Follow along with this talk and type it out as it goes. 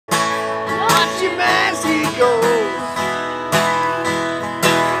watch him as he goes.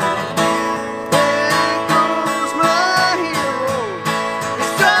 There goes my hero,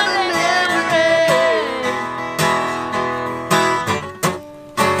 he's running every day.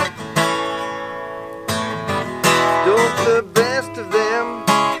 Don't the best of them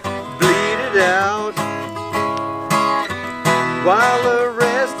bleed it out, while the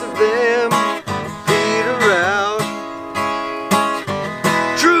rest of them peter out.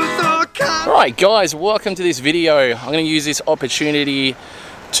 Truth or kind. Alright guys, welcome to this video. I'm going to use this opportunity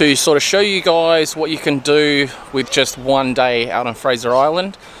to sort of show you guys what you can do with just one day out on Fraser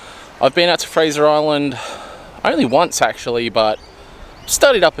Island. I've been out to Fraser Island only once actually, but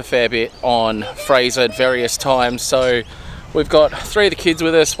studied up a fair bit on Fraser at various times. So we've got 3 of the kids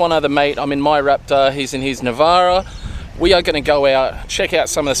with us, one other mate. I'm in my Raptor, he's in his Navara. We are going to go out, check out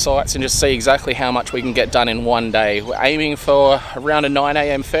some of the sites and just see exactly how much we can get done in one day. We're aiming for around a 9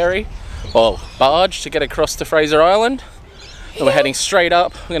 AM ferry, or barge, to get across to Fraser Island. Then we're heading straight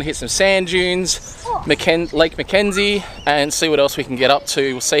up. We're going to hit some sand dunes, Lake Mackenzie, and see what else we can get up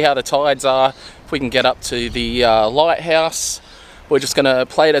to. We'll see how the tides are, if we can get up to the lighthouse. We're just going to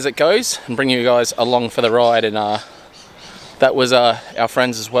play it as it goes and bring you guys along for the ride. And that was our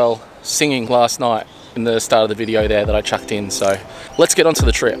friends as well singing last night in the start of the video there that I chucked in. So let's get on to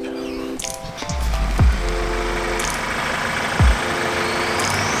the trip.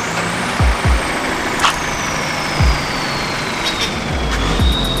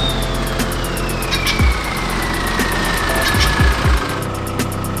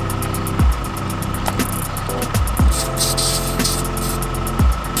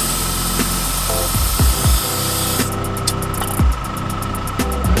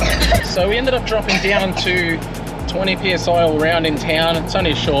 So we ended up dropping down to 20 psi all around in town. It's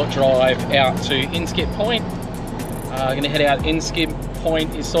only a short drive out to Inskip Point. Going to head out. Inskip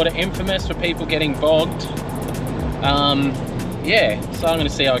Point is sort of infamous for people getting bogged. Yeah, so I'm going to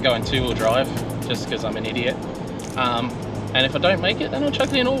see how I go in 2-wheel drive, just because I'm an idiot. And if I don't make it, then I'll chuck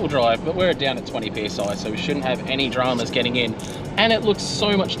it in all-wheel drive. But we're down at 20 psi, so we shouldn't have any dramas getting in. And it looks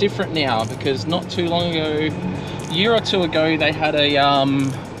so much different now, because not too long ago, a year or 2 ago, they had a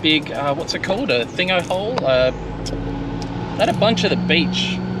big, what's it called, a thingo hole? They had a bunch of the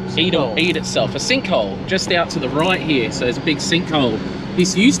beach eat itself, a sinkhole just out to the right here. So there's a big sinkhole.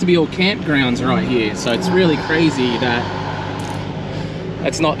 This used to be all campgrounds right here, so it's really crazy that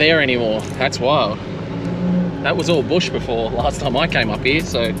it's not there anymore. That's wild. That was all bush before last time I came up here,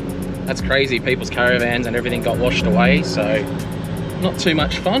 so that's crazy. People's caravans and everything got washed away, so not too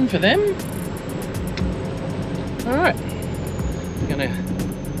much fun for them. All right, we're gonna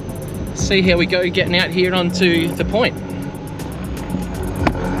see how we go getting out here onto the point.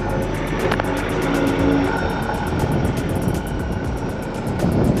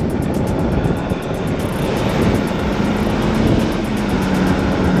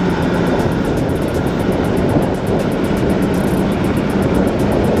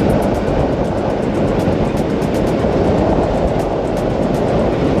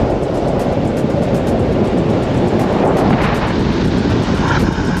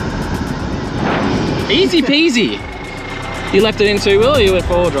 Easy peasy. You left it in 2-wheel or you went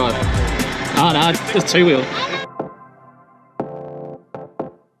 4-wheel drive? Oh no, just 2-wheel.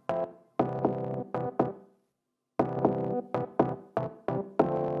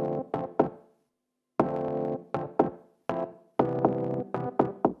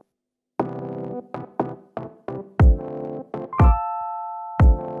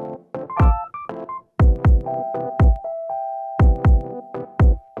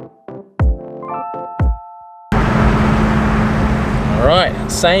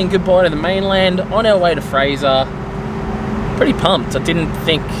 Alright, saying goodbye to the mainland, on our way to Fraser. Pretty pumped. I didn't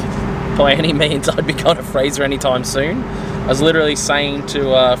think by any means I'd be going to Fraser anytime soon. I was literally saying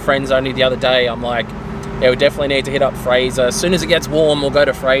to friends only the other day, I'm like, yeah, we definitely need to hit up Fraser. As soon as it gets warm, we'll go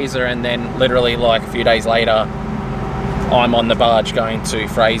to Fraser, and then literally like a few days later, I'm on the barge going to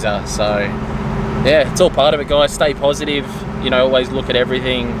Fraser. So yeah, it's all part of it, guys. Stay positive, you know, always look at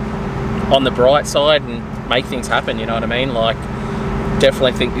everything on the bright side and make things happen, you know what I mean? Like,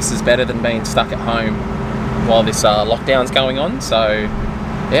 definitely think this is better than being stuck at home while this lockdown's going on. So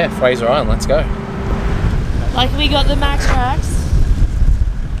yeah, Fraser Island, let's go. Like, we got the max tracks.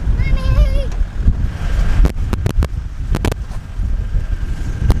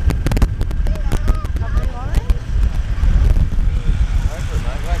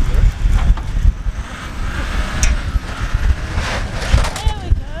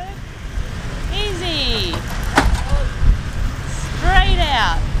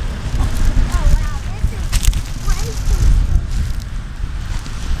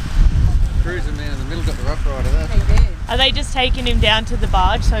 cruising man in the middle got the rough ride of that. He did. Are they just taking him down to the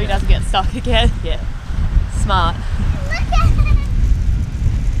barge so he doesn't get stuck again? Yeah. Smart. Look at it!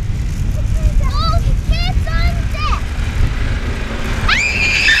 Oh, it's on deck!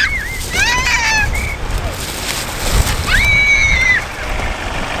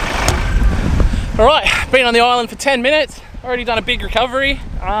 Alright, been on the island for 10 minutes, already done a big recovery.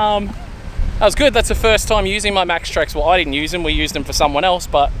 That was good. That's the first time using my Max Tracks. Well, I didn't use them, we used them for someone else,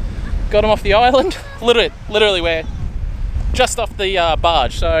 but got them off the island. Literally we're just off the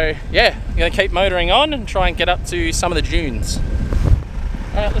barge. So yeah, I'm gonna keep motoring on and try and get up to some of the dunes.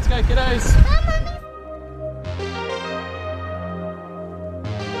 Alright, let's go, kiddos.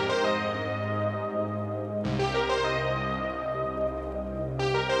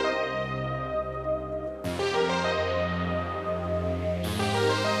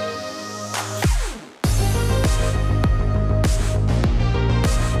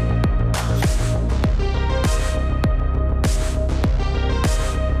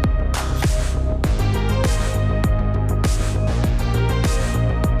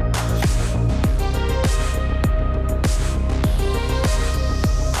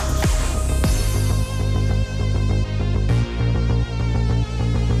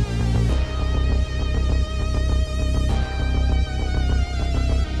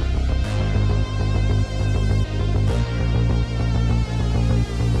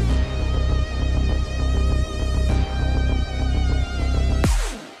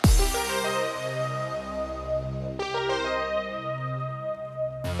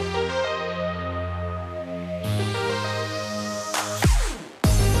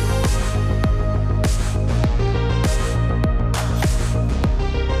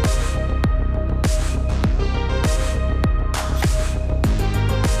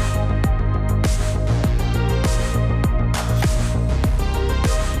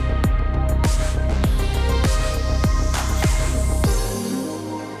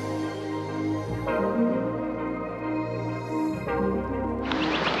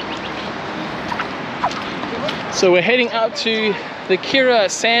 So we're heading up to the Kira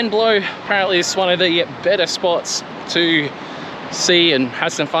sand blow. Apparently it's one of the better spots to see and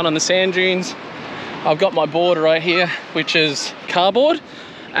have some fun on the sand dunes. I've got my board right here, which is cardboard,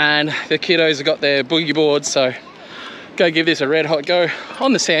 and the kiddos have got their boogie boards, so go give this a red hot go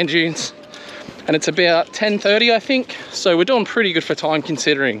on the sand dunes. And it's about 10:30 I think, so we're doing pretty good for time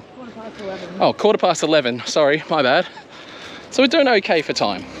considering. 11. Oh, 11:15, sorry, my bad. So we're doing okay for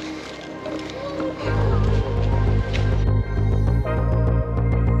time.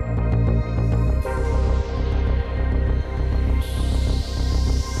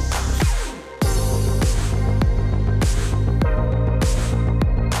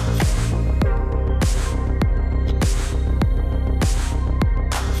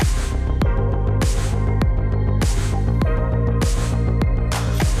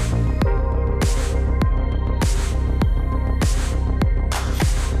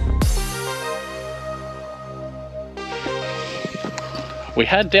 We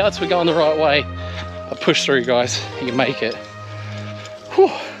had doubts we're going the right way. I pushed through, guys. You can make it.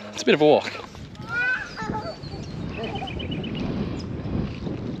 Whew, it's a bit of a walk.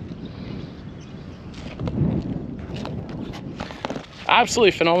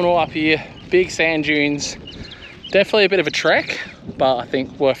 Absolutely phenomenal up here. Big sand dunes. Definitely a bit of a trek, but I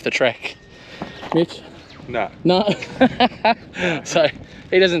think worth the trek. Mitch? No. No? So,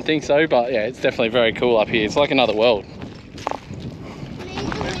 he doesn't think so, but yeah, it's definitely very cool up here. It's like another world.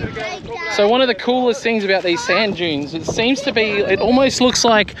 So one of the coolest things about these sand dunes, it seems to be, it almost looks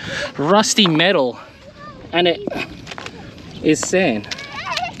like rusty metal, and it is sand.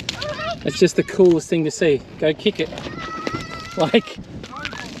 It's just the coolest thing to see. Go kick it. Like,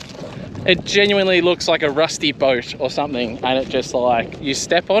 it genuinely looks like a rusty boat or something, and it just like, you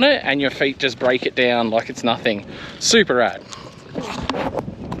step on it and your feet just break it down like it's nothing. Super rad.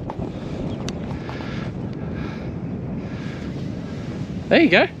 There you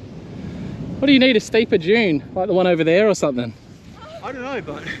go. What do you need, a steeper dune, like the one over there or something? I don't know,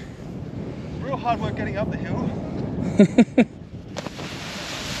 but real hard work getting up the hill.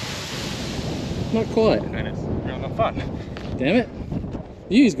 Not quite. And it's real not fun. Damn it. The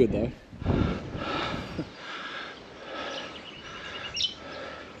view's good though.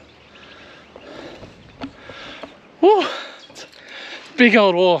 Woo! It's a big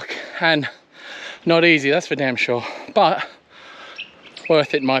old walk and not easy, that's for damn sure. But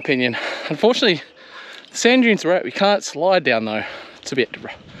worth it in my opinion. Unfortunately, the sand dunes are out. We can't slide down though. It's a bit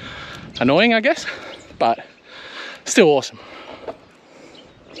annoying, I guess, but still awesome.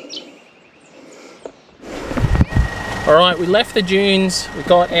 All right, we left the dunes. We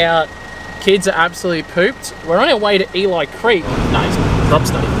got out Kids are absolutely pooped. We're on our way to Eli Creek. No, his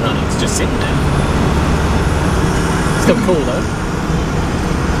drop's not even running. It's just sitting there. Still cool though.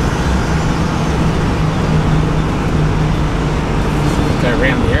 Go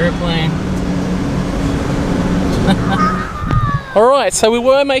around the aeroplane. Alright, so we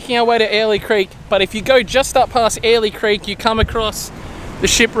were making our way to Airlie Creek, but if you go just up past Airlie Creek, you come across the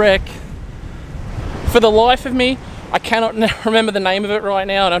shipwreck. For the life of me, I cannot remember the name of it right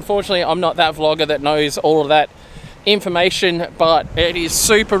now, and unfortunately I'm not that vlogger that knows all of that information, but it is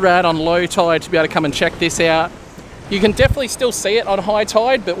super rad on low tide to be able to come and check this out. You can definitely still see it on high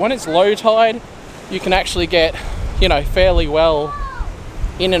tide, but when it's low tide, you can actually get, you know, fairly well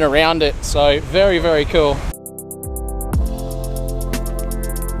in and around it, so very, very cool.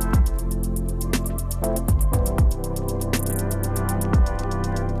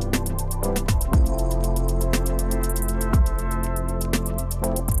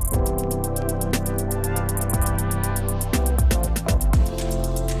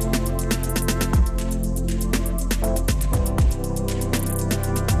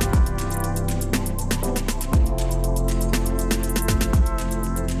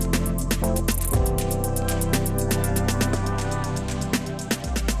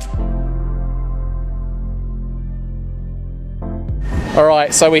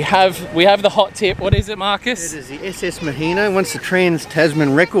 Alright, so we have the hot tip. What is it, Marcus? It is the SS Mahino, once the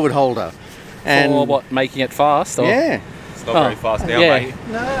Trans-Tasman record holder. And for what, making it fast? Or? yeah. It's not very fast now, mate.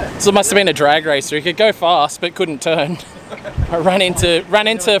 No. So it must have been a drag racer. He could go fast but couldn't turn. I ran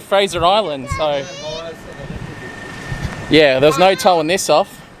into Fraser Island, so yeah, there's no towing this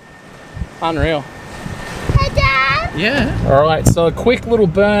off. Unreal. Hey, Dad. Yeah. Alright, so a quick little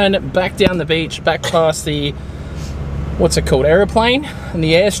burn back down the beach, back past the, what's it called, aeroplane and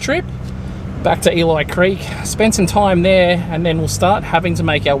the airstrip, back to Eli Creek, spend some time there, and then we'll start having to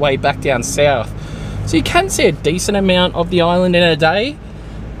make our way back down south. So you can see a decent amount of the island in a day.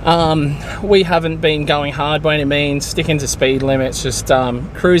 We haven't been going hard by any means, sticking to speed limits, just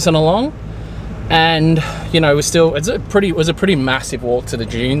cruising along. And you know, it was a pretty massive walk to the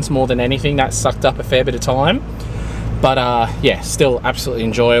dunes. More than anything, that sucked up a fair bit of time. But yeah, still absolutely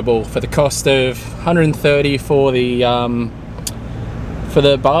enjoyable for the cost of $130 for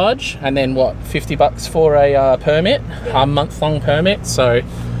the barge, and then what, $50 for a permit, a month-long permit. So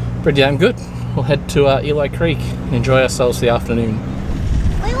pretty damn good. We'll head to Eli Creek and enjoy ourselves for the afternoon.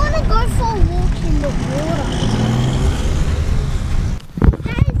 We want to go for a walk in the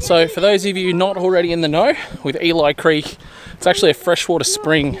water. So for those of you not already in the know, with Eli Creek, it's actually a freshwater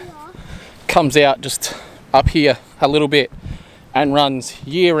spring. Comes out just up here a little bit and runs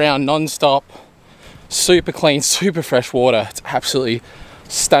year-round, non-stop. Super clean, super fresh water. It's absolutely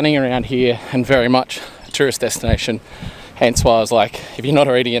stunning around here and very much a tourist destination. Hence why I was like, if you're not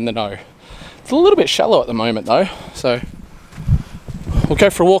already in the know. It's a little bit shallow at the moment though, so we'll go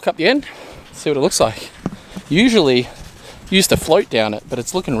for a walk up the end, see what it looks like. Usually used to float down it, but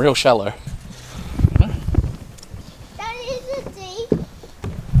it's looking real shallow.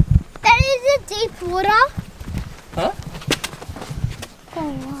 That is a deep water. Huh?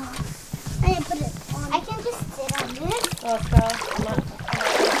 Oh wow. I can put it on. I can just sit on this.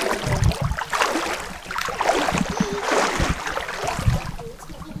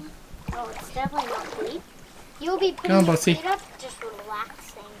 Oh, it's definitely not deep. You'll be putting Go on, your Bossy. feet up, just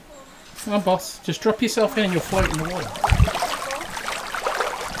relaxing. Come on, boss, just drop yourself in and you'll float in the water.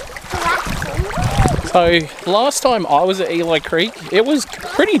 Relaxing. So last time I was at Eli Creek, it was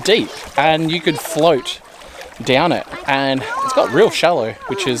pretty deep and you could float down it, and it's got real shallow,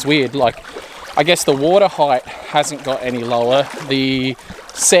 which is weird. Like, I guess the water height hasn't got any lower, the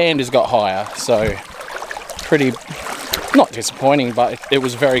sand has got higher, so pretty, not disappointing, but it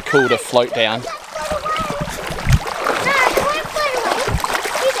was very cool to float down.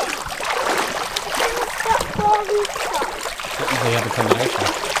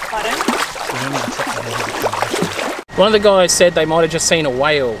 One of the guys said they might have just seen a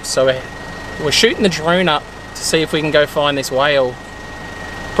whale, so we're shooting the drone up to see if we can go find this whale.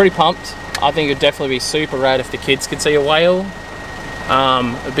 Pretty pumped. I think it'd definitely be super rad if the kids could see a whale.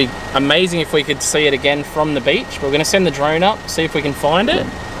 It'd be amazing if we could see it again from the beach. We're going to send the drone up, see if we can find it,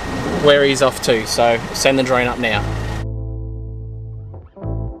 where he's off to. So send the drone up now.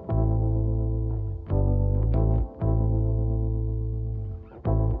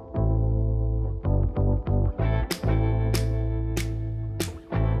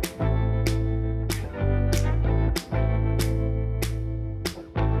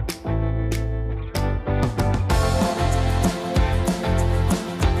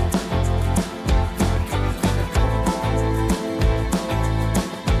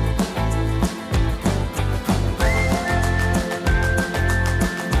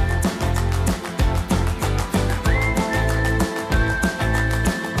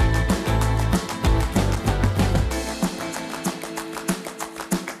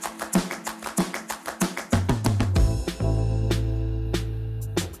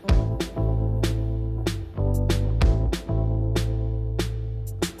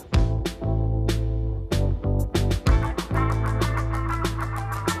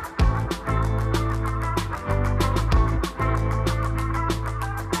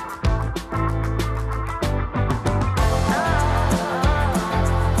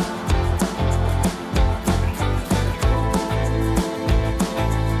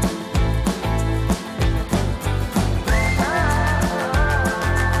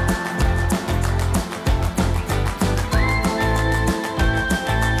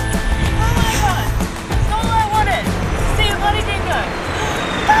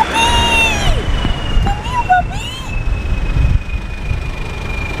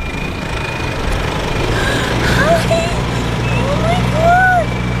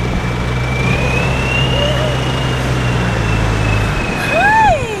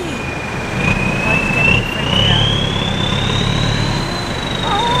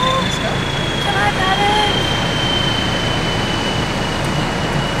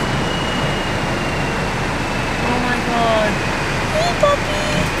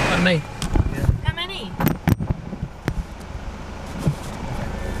 and me. How many?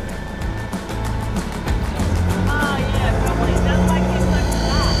 Oh yeah, probably. That's like his left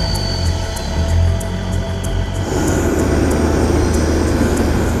that.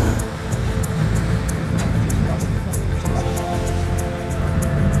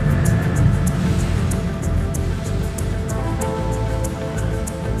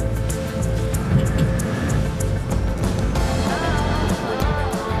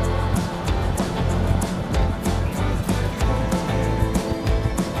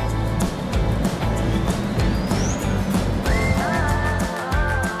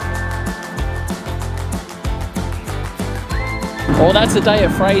 Well, that's the day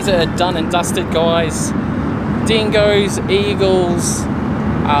at Fraser done and dusted, guys. Dingoes, eagles,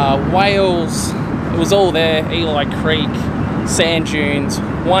 whales, it was all there. Eli Creek, sand dunes.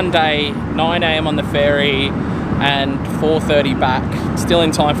 One day, 9 AM on the ferry and 4:30 back. Still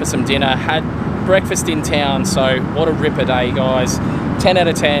in time for some dinner. Had breakfast in town, so what a ripper day, guys. 10 out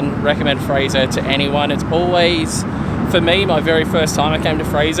of 10, recommend Fraser to anyone. It's always, for me, my very first time I came to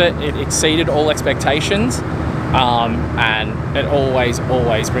Fraser, it exceeded all expectations. And it always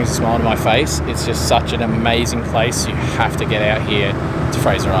brings a smile to my face. It's just such an amazing place. You have to get out here to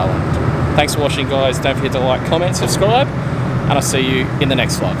Fraser Island. Thanks for watching, guys. Don't forget to like, comment, subscribe, and I'll see you in the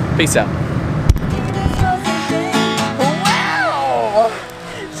next vlog. Peace out. Wow!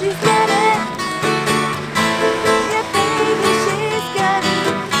 She's getting